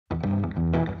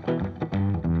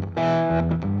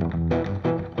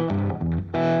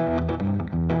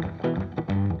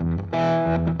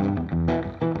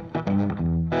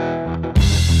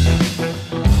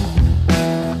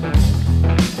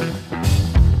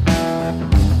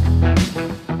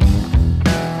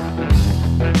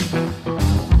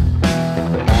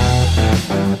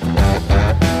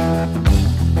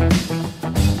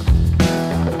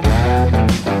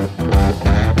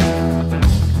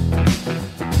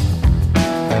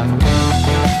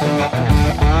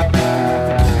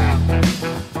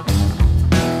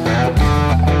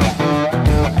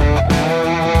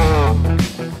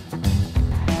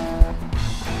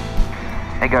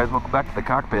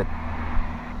cockpit.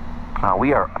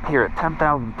 We are up here at 10,000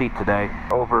 feet today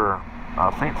over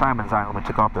St. Simon's Island. We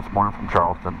took off this morning from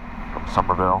Charleston, from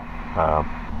Somerville.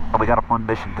 And we got a fun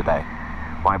mission today.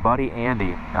 My buddy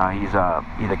Andy, he's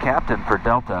a captain for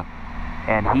Delta,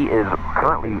 and he is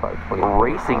currently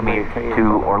racing me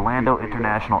to Orlando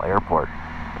International Airport.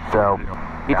 So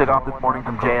he took off this morning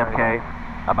from JFK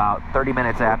about 30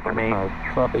 minutes after me.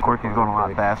 Of course, he's going a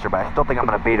lot faster, but I still think I'm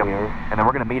going to beat him. And then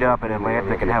we're going to meet up in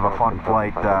Atlantic and have a fun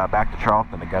flight back to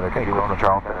Charleston together. Because he lives in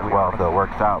Charleston as well, so it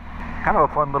works out. Kind of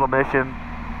a fun little mission.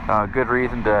 Good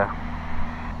reason to,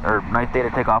 or nice day to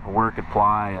take off of work and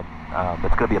fly, and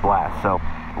it's going to be a blast. So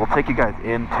we'll take you guys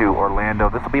into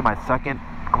Orlando. This will be my second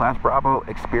Class Bravo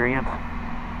experience.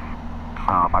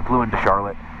 I flew into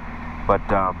Charlotte, but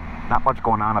not much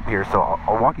going on up here, so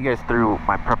I'll walk you guys through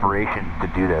my preparation to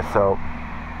do this. So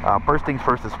first things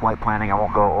first is flight planning. I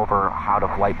won't go over how to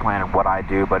flight plan and what I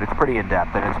do, but it's pretty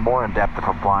in-depth, and it's more in-depth if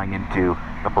I'm flying into,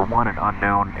 number one, an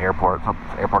unknown airport, some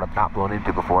airport I've not flown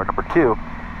into before, number two,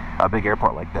 a big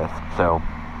airport like this. So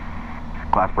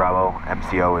Class Bravo,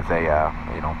 MCO is a,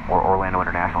 or Orlando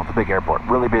International. It's a big airport.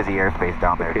 Really busy airspace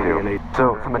down there too.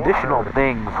 So some additional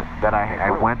things that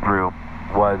I went through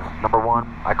was, number one,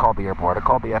 I called the airport. I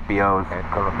called the FBOs,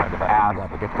 asked,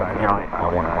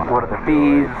 what are the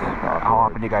fees, how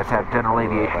often you guys have general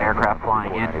aviation aircraft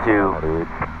flying into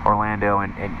Orlando,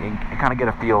 and kind of get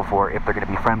a feel for if they're going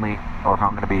to be friendly or if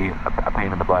I'm going to be a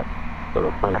pain in the butt.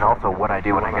 And also what I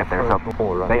do when I get there. So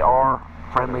they are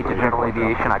friendly to general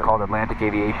aviation. I called Atlantic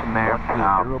Aviation there.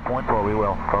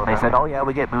 They said, oh yeah,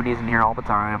 we get Moonies in here all the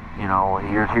time.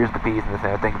 Here's the fees and this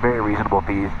and that thing. Very reasonable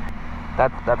fees.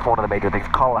 That's one of the major things.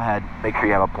 Call ahead, make sure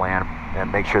you have a plan,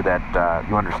 and make sure that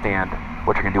you understand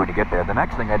what you're going to do when you get there. The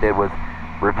next thing I did was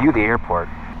review the airport.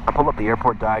 I pulled up the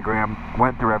airport diagram,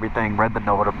 went through everything, read the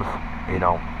NOTAMs,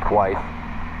 twice,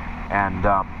 and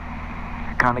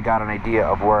kind of got an idea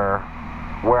of where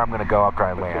I'm going to go after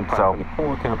I land. So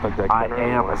I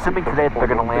am assuming today that they're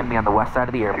going to land me on the west side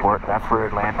of the airport. That's where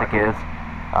Atlantic is.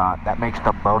 That makes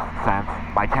the most sense.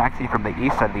 My taxi from the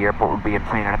east side of the airport would be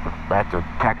insane. I have to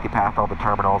taxi past all the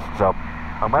terminals. So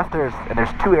unless there's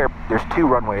two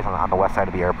runways on the west side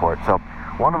of the airport. So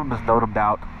one of them is NOTAMed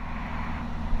out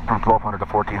from 1200 to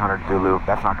 1400 Zulu.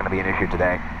 That's not going to be an issue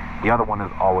today. The other one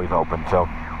is always open. So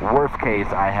worst case,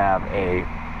 I have a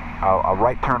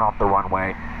right turn off the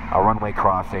runway, a runway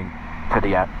crossing to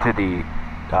the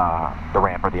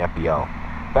ramp or the FBO.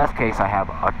 Best case, I have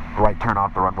a right turn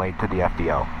off the runway to the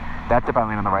FBO. That's if I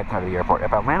land on the right side of the airport.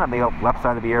 If I land on the left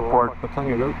side of the airport, what's on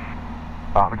your route?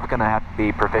 I'm just going to have to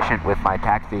be proficient with my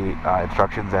taxi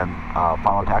instructions and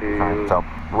follow taxi signs. So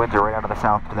the winds are right out of the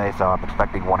south today, so I'm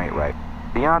expecting 18 right.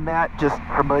 Beyond that, just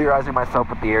familiarizing myself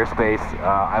with the airspace.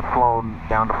 I've flown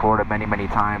down to Florida many, many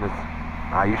times.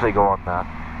 I usually go on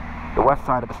the west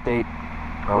side of the state,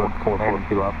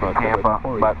 Tampa,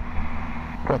 but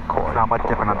it's not much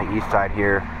different on the east side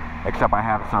here, except I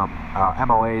have some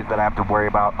MOAs that I have to worry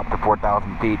about up to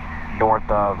 4,000 feet north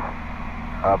of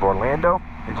Orlando,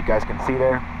 as you guys can see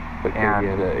there. And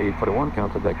 841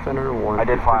 contact center. I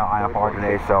did file IFR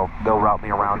today, so they'll route me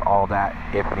around all that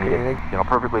if needed.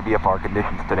 Perfectly VFR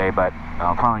conditions today, but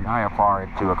filing IFR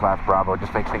into a Class Bravo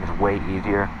just makes things way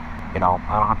easier. I don't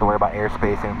have to worry about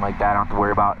airspace and like that. I don't have to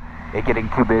worry about it getting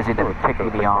too busy, then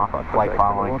kicking me off, flight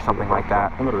following, something like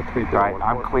that. Right,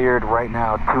 I'm cleared right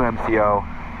now to MCO,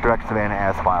 direct Savannah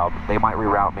as filed. They might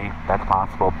reroute me, that's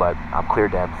possible, but I'm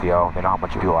cleared to MCO. They know how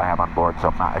much fuel I have on board, so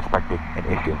I'm not expecting an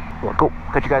issue. Cool,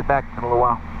 catch you guys back in a little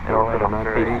while. In Orlando.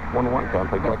 811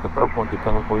 contact, back to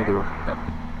 4.2 for either.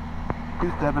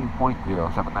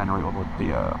 27.0, 7981 with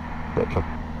the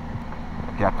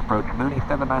Jack approach, Mooney,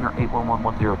 79er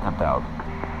 81110, 10,000.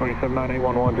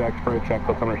 279-811, Jack approach, check,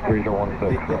 so coming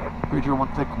 3016.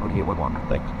 3016, Mooney 811,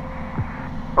 thanks.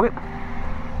 Okay,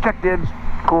 checked in,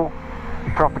 cool.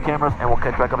 Turn off the cameras, and we'll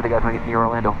catch back up with you guys when we get near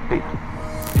Orlando. Peace.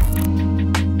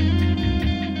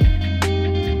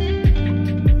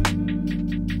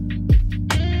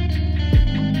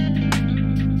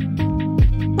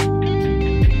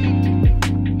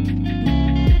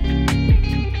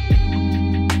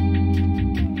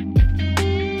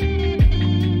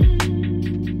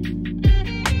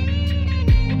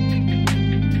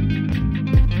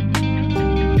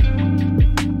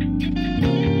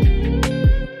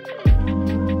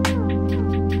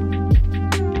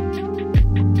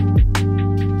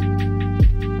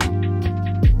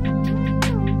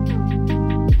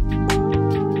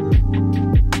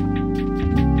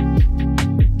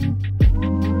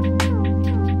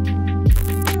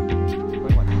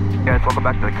 Welcome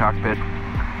back to the cockpit.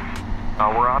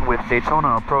 We're on with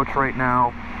Daytona approach right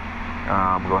now.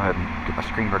 Go ahead and get my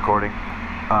screen recording.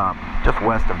 Just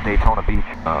west of Daytona Beach.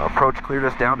 Approach cleared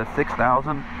us down to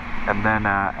 6,000, and then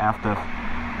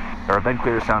then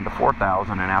cleared us down to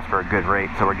 4,000, and after a good rate,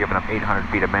 so we're giving them 800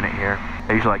 feet a minute here.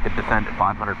 I usually like to descend at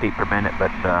 500 feet per minute,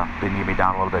 but they need me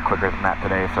down a little bit quicker than that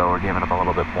today, so we're giving them a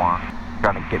little bit more.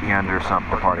 Trying to get me under some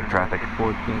departing traffic.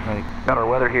 Got our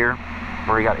weather here,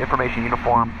 where we got information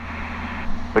uniform,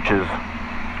 which is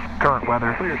current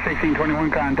weather. Clear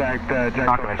 1621 contact, Jack.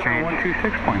 Not going to change.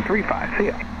 126.35, see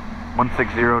ya.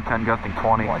 160, 10 gusting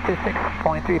 20.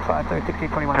 126.35,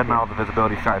 1621. 10 miles of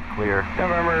visibility, sky's clear.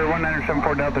 November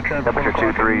 1974 Delta traffic.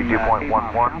 Temperature 23, dew point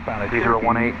 11,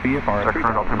 3018. Our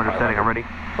current altimeter setting already.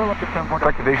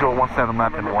 Check the visual, 17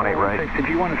 left and 18 right. Did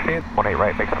you want to see it? 18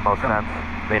 right makes the most sense.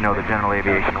 They know the general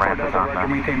aviation ramp is on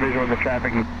maintain visual of the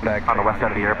traffic the west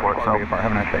side of the airport, so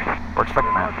have a nice day. we're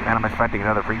expecting that. And I'm expecting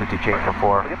another frequency change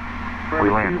before we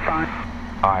land.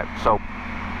 Alright, so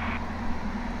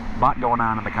a lot going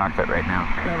on in the cockpit right now.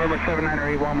 November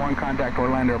 79811, contact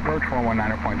Orlando approach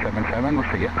 419.77. We'll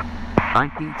see you.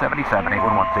 1977,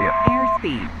 811, see ya.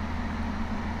 Airspeed.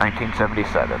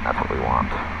 1977, that's what we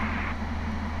want.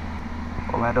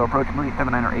 Orlando approach, Mooney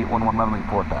 79811, leveling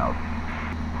 4,000.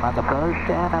 On the approach,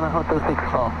 have a hotel 6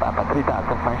 call, Papa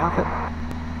 3,500.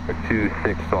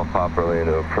 26 Pop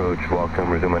Orlando approach,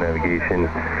 welcome, resume my navigation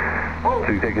to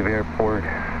Executive Airport,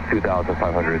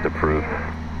 2,500 is approved.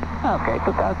 Okay,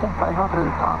 2,500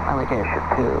 on navigation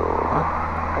to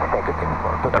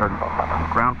Got our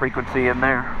ground frequency in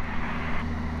there.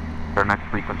 Our next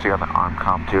frequency on the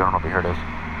OnCom 2, I don't know if you heard this.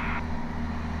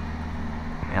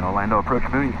 And Orlando approach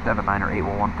Mooney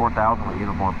 79811, 4,000 with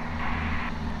uniform.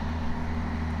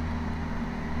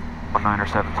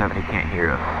 1977, he can't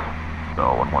hear us. So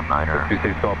 119er.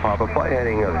 26 Papa, flight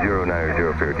heading of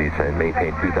 090 for descent,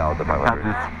 maintain 2,500.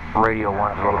 This radio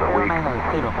one's a little bit weak.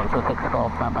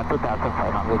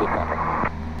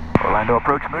 Orlando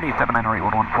approach Mooney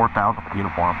 79811, 4,000 with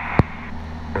uniform.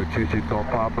 26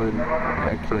 Papa,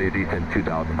 X-ray descent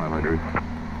 2,500.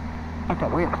 Okay,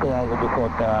 we have clear the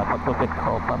report for 6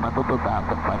 call, Papa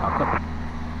 2,500.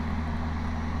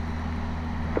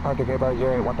 Departure K-Bar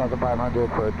 1,500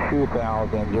 for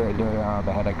 2,000, you're doing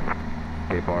the headache.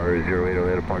 K-Bar 08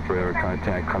 Orlando departure radar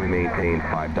contact, coming maintain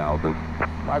 5,000.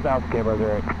 5,000 K-Bar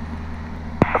 08.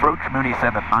 Approach Mooney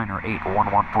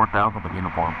 79811, 4,000 with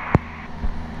uniform.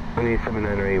 Mooney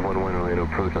 79811 Orlando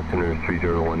approach, altimeter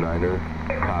 3019er.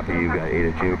 Copy, you got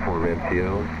 8 inch uniform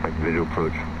MTO, expect visual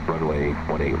approach runway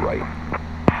 18 right.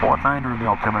 49er in the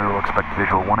altimeter will expect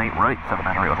visual 18 right,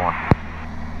 79811.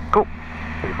 Cool.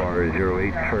 K-Bar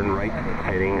 08, turn right,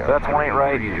 heading. That's 18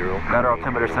 right. Got our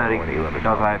altimeter setting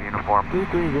because I have uniform.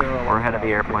 We're ahead of the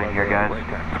airplane here, guys.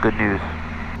 It's good news.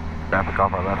 Traffic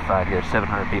off our left side here,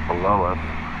 700 feet below us.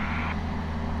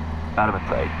 Out of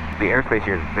sight. The airspace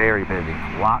here is very busy.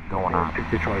 A lot going on.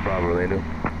 Detroit Bravo Orlando.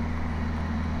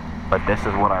 But this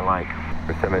is what I like.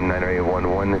 For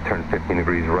 79811, turn 15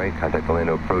 degrees right, contact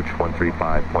Orlando approach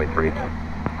 135.3.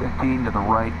 15 to the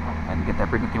right, and get that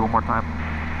frequency one more time.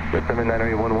 For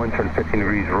 79811, turn 15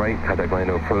 degrees right, contact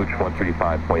Orlando approach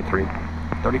 135.3.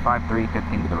 35.3,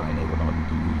 15 to the right,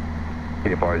 811.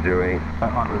 K-Bar 08.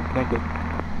 500, thank you.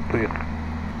 See ya.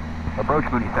 Approach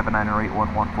Mooney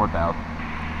 79811, 4,000.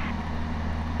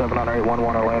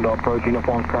 79811 Orlando approach,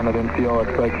 uniform current NCO,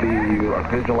 expect the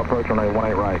visual approach on a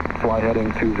 18 right, flight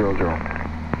heading 200.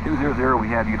 200, we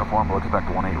have uniform, we'll expect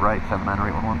 18 right,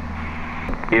 79811.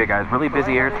 Yeah guys, really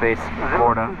busy airspace,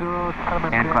 Florida,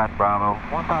 and Class Bravo.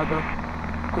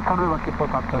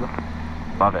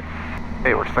 Love it.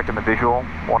 Hey, we're expecting the visual,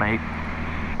 18. I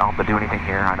don't have to do anything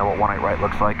here, I know what 18 right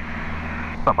looks like.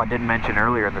 Something I didn't mention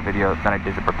earlier in the video that I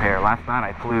did to prepare. Last night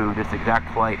I flew this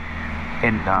exact flight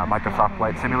in Microsoft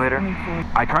Flight Simulator.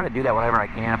 I try to do that whenever I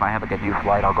can. If I have like a new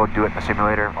flight, I'll go do it in the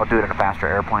simulator. I'll do it in a faster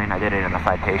airplane. I did it in a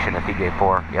Citation, a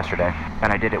CJ4 yesterday.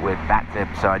 And I did it with BATZIP,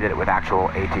 so I did it with actual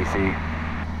ATC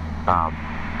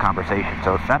conversation.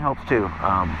 So that helps too.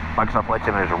 Microsoft Flight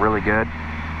Simulators are really good.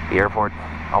 The airports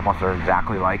almost are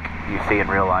exactly like you see in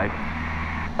real life.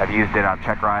 I've used it on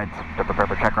check rides, to prepare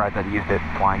for check rides. I've used it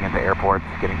flying into airports,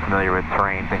 getting familiar with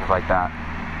terrain, things like that.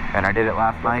 And I did it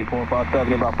last night.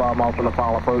 4570, about 5 miles from the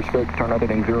final approach, 6, turn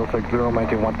heading 060,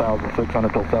 maintain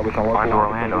 1,600 till 7 on Mine's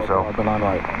Orlando, so. 9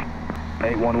 right.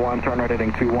 811, turn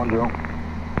heading 210.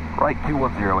 Right,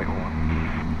 210,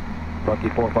 811. Lucky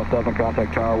 457,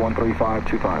 contact tower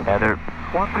 13525. Yeah,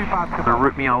 they're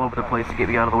routing me all over the place to get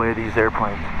me out of the way of these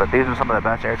airplanes. But these are some of the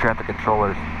best air traffic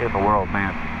controllers in the world,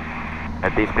 man.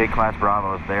 At these big class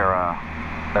Bravos, they're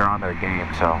on their game,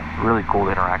 so really cool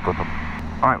to interact with them.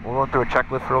 Alright, we'll go through a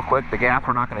checklist real quick. The gas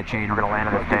we're not going to change. We're going to land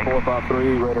in this tank.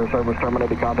 453, radar service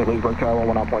terminated. Contact Leesburg Tower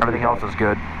 119.35. Everything else is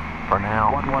good for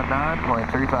now.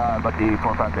 119.35, but the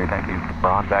 453, thank you. We're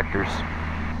on vectors.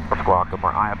 We're squawking.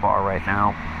 We're IFR right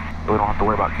now. So we don't have to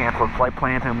worry about canceling flight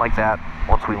plans and like that.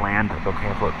 Once we land, they'll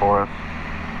cancel it for us.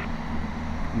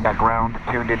 We got ground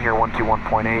tuned in here,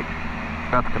 121.8.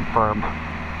 That's confirmed.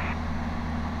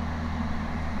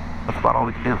 That's about all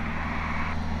we can do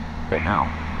right now.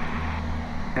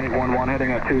 811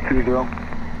 heading at 220.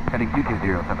 Heading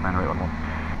 220,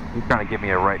 79811. He's trying to give me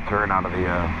a right turn out of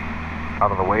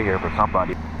the way here for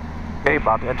somebody. Okay,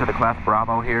 about to enter the class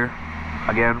Bravo here.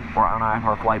 Again, we're on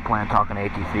our flight plan talking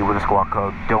ATC with a squawk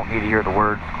code. Don't need to hear the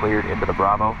words cleared into the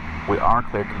Bravo. We are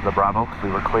cleared into the Bravo because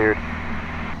we were cleared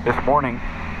this morning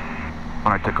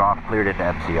when I took off, cleared into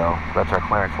MCO. So that's our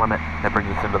clearance limit. That brings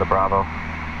us into the Bravo.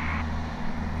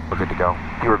 We're good to go.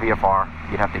 If you were VFR,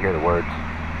 you'd have to hear the words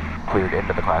cleared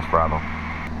into the class Bravo.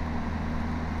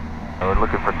 And we're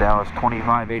looking for Dallas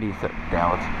 2587.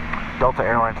 Dallas. Delta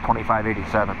Airlines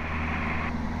 2587.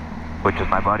 Which is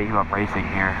my buddy who I'm racing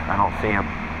here. I don't see him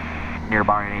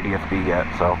nearby an ADSB yet,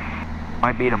 so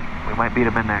might beat him. We might beat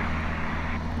him in there.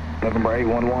 November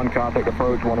 811, contact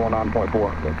approach 119.4.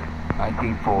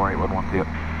 19.4, 811, see it.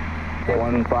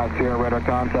 150, radar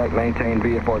contact, maintain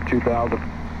VFR 2000.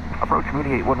 Approach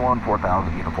Mooney 811,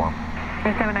 4000, uniform.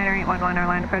 79811,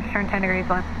 Orlando approach, turn 10 degrees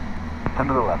left. 10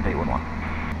 to the left, 811.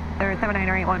 There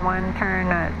 79811, turn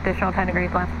additional 10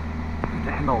 degrees left.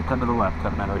 Additional 10 to the left,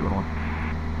 79811.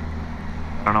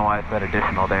 I don't know why I said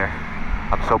additional there.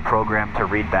 I'm so programmed to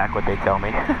read back what they tell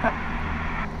me.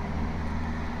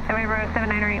 Highway Road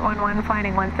 79811,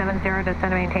 flying 170, descend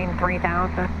to maintain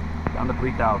 3000. Down to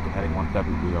 3000, heading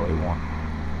 17081.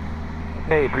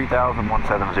 Hey, 3000,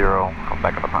 170. Come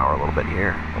back up the power a little bit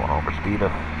here. Don't want to overspeed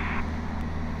us.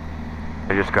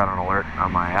 I just got an alert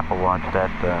on my Apple Watch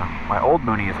that my old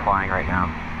Mooney is flying right now.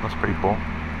 That's pretty cool.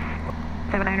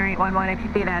 79811, if you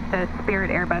see that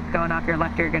Spirit Airbus going off your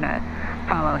left, you're going to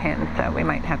follow him, so we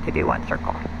might have to do one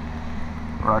circle.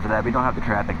 Roger that. We don't have the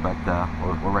traffic, but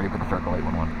we're ready for the circle,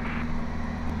 811.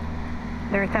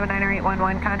 There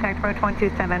 79811, contact approach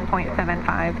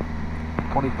 127.75.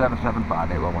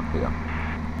 2775, 811, see ya.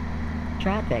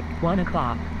 Traffic, 1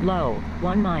 o'clock, low,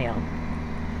 1 mile.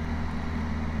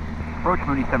 Approach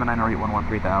Mooney 79811,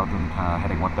 3000,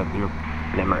 heading 170.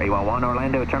 Number 811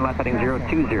 Orlando, turn left heading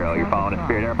 020. You're following a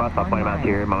Spirit Airbus. I'll point him out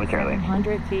here momentarily.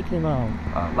 700 feet below.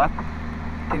 Left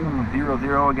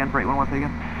 200 again for 811,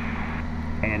 again.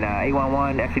 And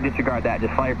 811, actually disregard that.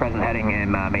 Just fly your present heading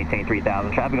and maintain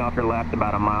 3000. Traffic off your left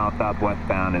about a mile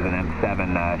southwestbound is an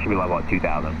M7. Should be level at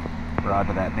 2000.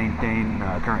 Roger that. Maintain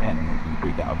current heading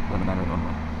 3000.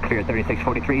 79811. Clear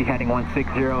 3643, heading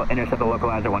 160. Intercept the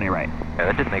localizer 1A right. Yeah,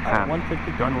 that didn't make sense.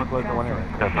 160, turn localizer 1A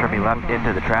right. Just turn me left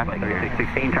into the traffic here.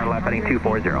 3616, turn left heading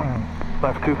 240.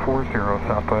 Left 240,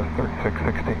 southwest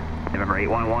 3660. November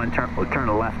 811, turn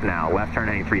to left now. Left turn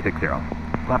heading 360.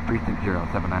 Left 360,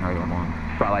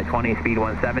 79811. Twilight 20, speed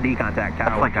 170, contact tower.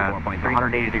 That's like a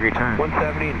 180 degree turn.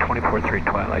 170 and 24.3,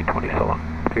 Twilight 20, so long.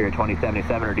 Clear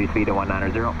 2077, reduce speed to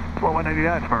 190. Well,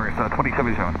 199 for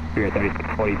 2077. Clear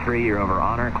 3643, you're over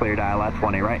honor. Cleared ILS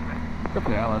 1A right.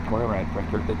 Yeah, that's 1A right, French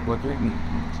 3643.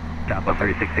 Southwest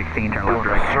 3616, turn left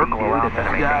Doing a direct. circle around this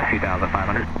guy.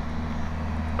 2500.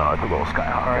 Oh, it's a little sky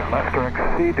high. Alright, left direct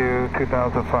C-do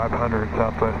 2500,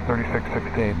 southwest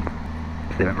 3616.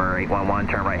 November 811,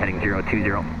 turn right heading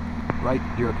 020. Right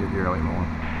 020, 811.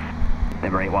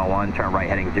 Number 811, turn right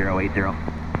heading 080.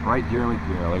 Right 080,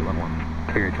 811.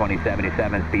 Clear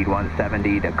 2077, speed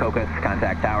 170 to Cocos,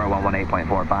 contact tower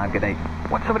 118.45, good day.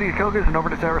 170 Cocos and over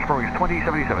to Sarah's for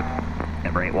 2077.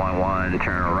 Number 811,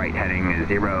 turn right heading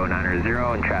 090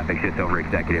 and traffic just over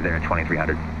executive there at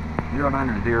 2300.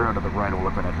 090 to the right, we'll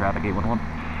look for that traffic, 811.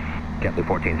 JetBlue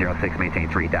 1406, maintain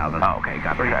 3000. Oh, okay,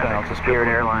 got the traffic. It's a Spirit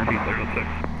Airlines. We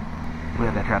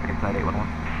have that traffic inside 811.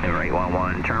 Number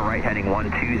 811, turn right heading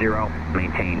 120,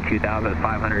 maintain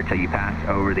 2,500 till you pass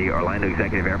over the Orlando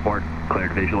Executive Airport.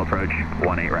 Cleared visual approach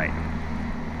 18 right.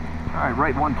 Alright,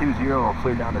 right 120,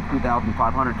 cleared down to 2,500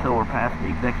 till we're past the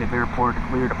Executive Airport.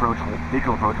 Cleared approach,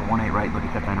 visual approach 18 right, looking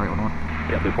at 811.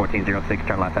 JetBlue 1406,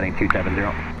 turn left heading 270.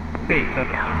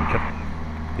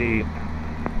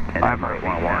 And number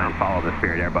 811, follow the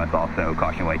Spirit Airbus, also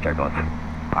caution weight turbulence.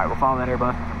 Alright, we'll follow that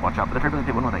Airbus. Watch out for the turbulence,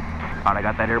 811. Alright, I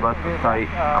got that Airbus in sight.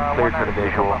 I'm cleared for the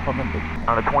visual.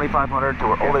 On the 2500 to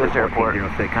over this airport.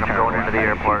 Kind of going into the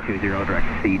airport. 20 direct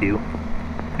C-do.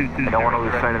 I don't want to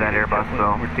lose sight of that Airbus,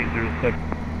 so.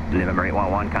 November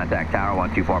 811, contact tower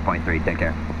 124.3, take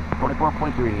care.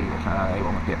 24.3,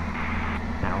 811, yeah.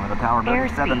 Atlanta Tower,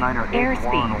 Airspeed.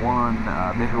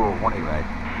 79811, visual 18 right.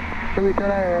 Philly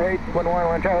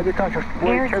 811, Charlie, just conscious.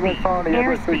 Airspeed. On the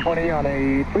Airbus Airspeed. 320 on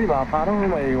a 3-mile final,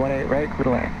 runway 18 right, clear to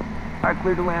land. Alright,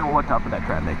 clear to land, we'll watch out for that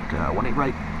traffic. 18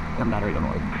 right, 798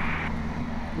 Illinois.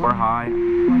 We're high,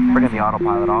 bringing the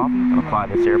autopilot off, gonna fly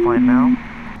this airplane now.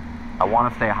 I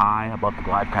want to stay high above the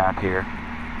glide path here.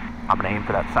 I'm gonna aim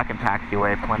for that second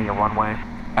taxiway, plenty of runway.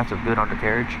 That's a good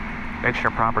undercarriage.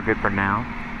 Mixture proper, good for now.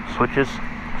 Switches,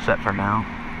 set for now.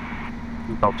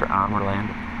 Belts are on, we're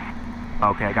landing.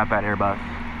 Okay, I got that Airbus.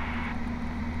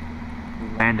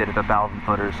 Landed at 1,000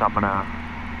 footers, so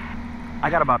I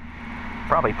got about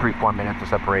probably 3-4 minutes of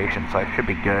separation, so I should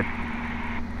be good.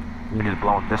 Wind is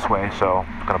blowing this way, so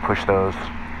I'm gonna push those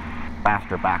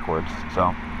faster backwards.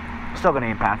 So, still gonna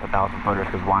aim past 1,000 footers,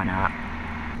 because why not?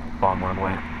 Long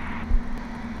runway.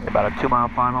 About a 2-mile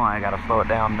final, I gotta slow it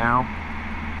down now.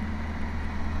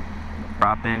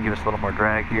 Drop in, give us a little more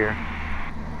drag here.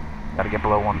 Gotta get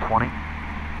below 120.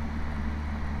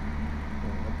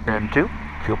 Turn 2,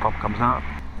 fuel pump comes out.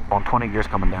 120, gears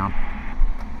coming down.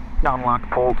 Down lock,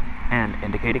 pulled, and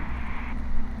indicating.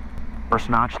 First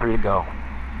notch, 3 to go.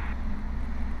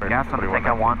 Gas on the thing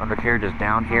I want, undercarriage is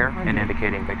down here, and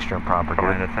indicating mixture and proper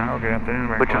good.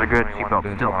 Which is a good,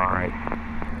 seatbelt still on right.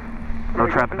 No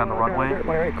traffic on the runway. 18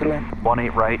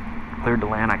 right, cleared to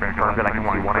land, I confirmed it, I can see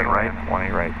 18 right.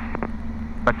 18 right.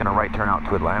 Expecting a right turn out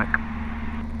to Atlantic.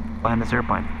 Land this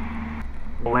airplane.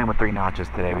 We'll land with 3 notches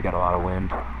today, we got a lot of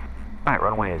wind. Alright,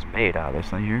 runway is made out of this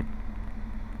thing here.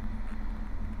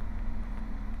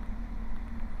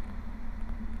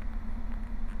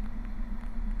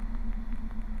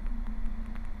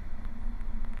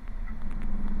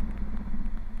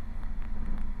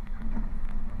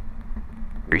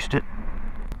 Greased it.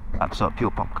 That's up, fuel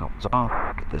pump comes off.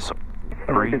 Get this up.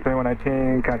 3.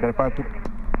 119, contact 5.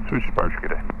 Switch departure, good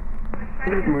day.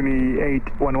 Mooney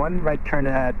 811, right turn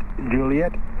at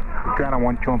Juliet. Ground on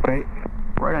 128.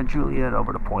 Right on Juliet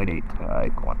over to point 8.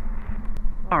 Go on.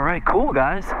 Alright, cool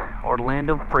guys.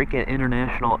 Orlando freaking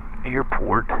International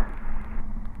Airport.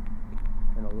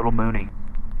 And a little Mooney.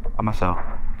 By myself.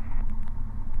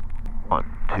 1,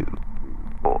 2,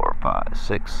 4, 5,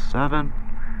 6, 7.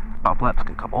 Top flaps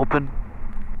can come open.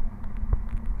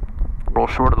 Roll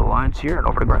short of the lines here and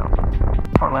over to ground.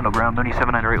 Orlando ground, Mooney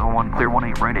 79811, clear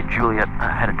 18 right at Juliet,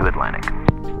 headed to Atlantic.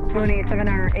 Mooney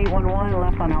 79811,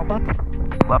 left on Alpha.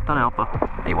 Left on Alpha,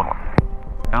 811.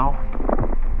 Now,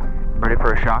 ready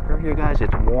for a shocker here guys?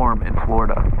 It's warm in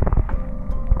Florida.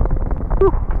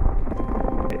 Whew.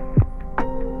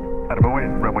 Out of way,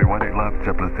 runway 18 left,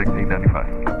 JetBlue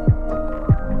 1695.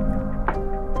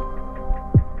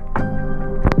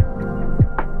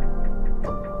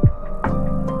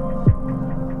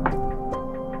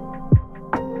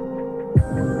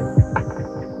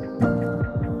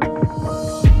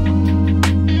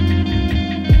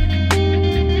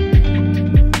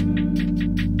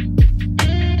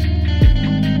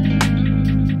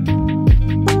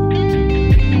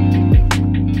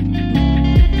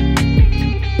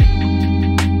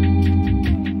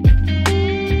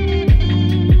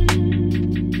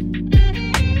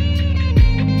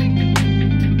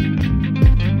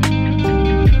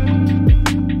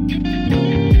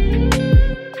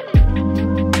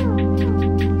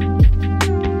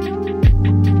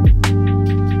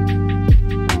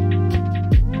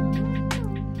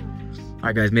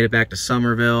 Alright guys, made it back to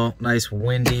Somerville. Nice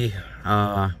windy,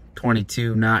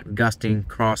 22 knot gusting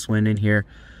crosswind in here.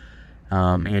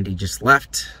 Andy just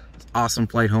left. Awesome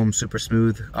flight home, super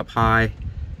smooth, up high.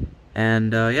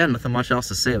 And yeah, nothing much else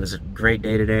to say. It was a great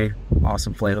day today.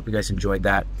 Awesome flight. Hope you guys enjoyed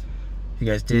that. If you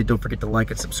guys did, don't forget to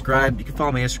like and subscribe. You can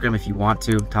follow me on Instagram if you want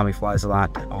to. Tommy Flies a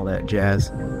Lot, all that jazz.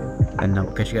 And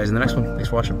we'll catch you guys in the next one. Thanks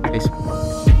for watching. Peace.